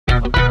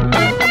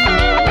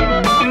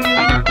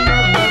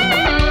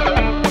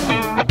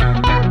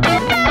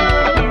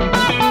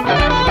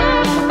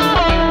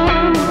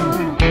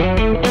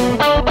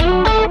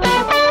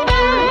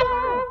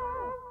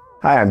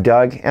Hi, I'm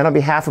Doug, and on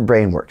behalf of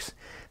Brainworx,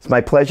 it's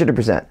my pleasure to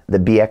present the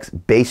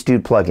BX Bass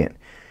Dude plugin,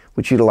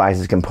 which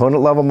utilizes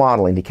component-level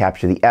modeling to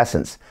capture the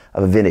essence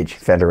of a vintage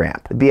Fender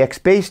amp. The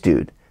BX Bass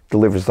Dude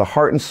delivers the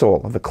heart and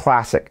soul of a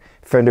classic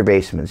Fender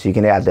Bassman, so you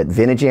can add that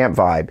vintage amp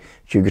vibe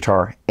to your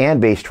guitar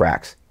and bass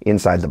tracks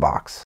inside the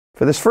box.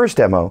 For this first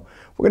demo,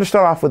 we're going to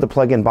start off with the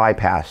plugin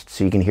bypassed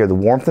so you can hear the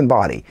warmth and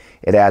body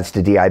it adds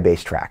to DI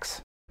bass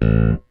tracks.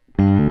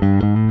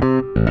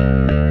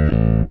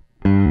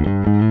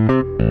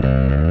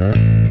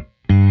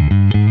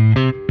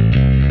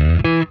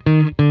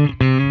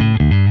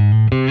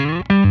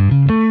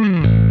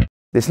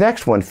 This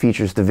next one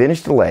features the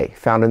vintage delay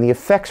found in the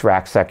effects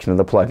rack section of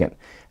the plugin,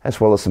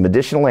 as well as some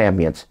additional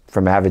ambience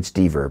from Avid's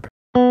Deverb.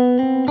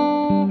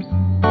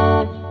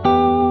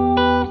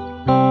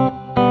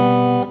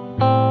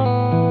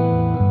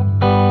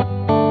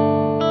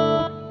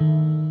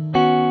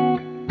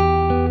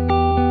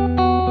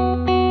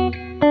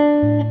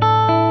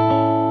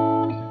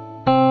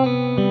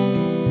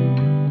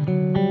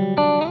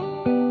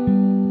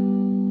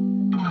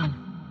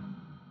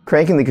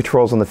 Cranking the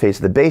controls on the face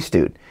of the Bass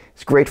Dude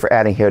is great for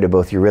adding hair to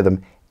both your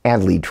rhythm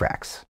and lead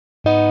tracks.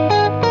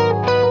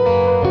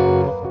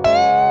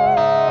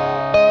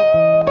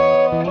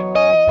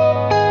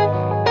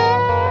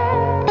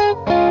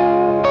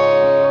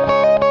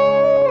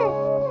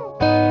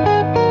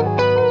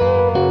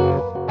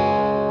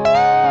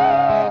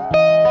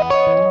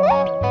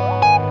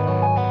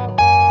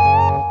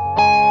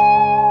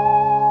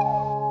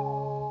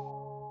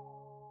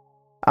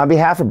 On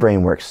behalf of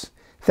Brainworx,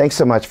 thanks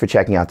so much for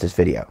checking out this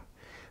video.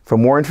 For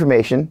more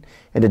information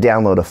and to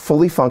download a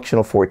fully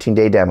functional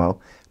 14-day demo,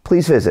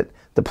 please visit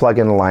the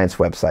Plugin Alliance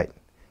website.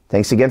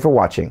 Thanks again for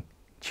watching.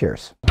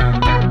 Cheers.